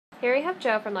Here we have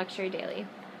Joe from Luxury Daily.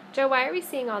 Joe, why are we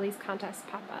seeing all these contests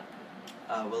pop up?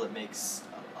 Well, it makes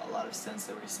a lot of sense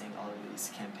that we're seeing all of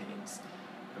these campaigns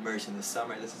emerge in the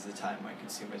summer. This is a time when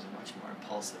consumers are much more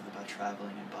impulsive about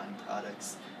traveling and buying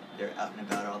products. They're out and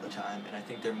about all the time, and I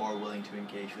think they're more willing to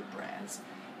engage with brands,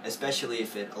 especially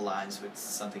if it aligns with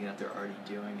something that they're already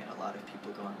doing. And a lot of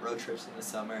people go on road trips in the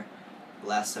summer.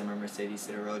 Last summer, Mercedes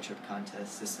did a road trip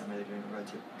contest. This summer, they're doing a road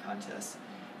trip contest.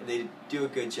 And they do a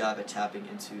good job at tapping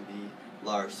into the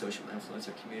large social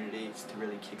influencer communities to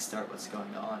really kickstart what's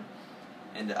going on.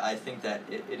 And I think that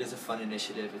it is a fun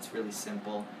initiative. It's really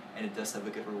simple, and it does have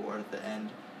a good reward at the end.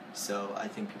 So I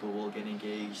think people will get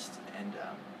engaged, and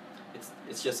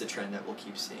it's just a trend that we'll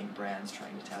keep seeing brands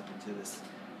trying to tap into this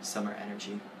summer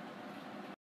energy.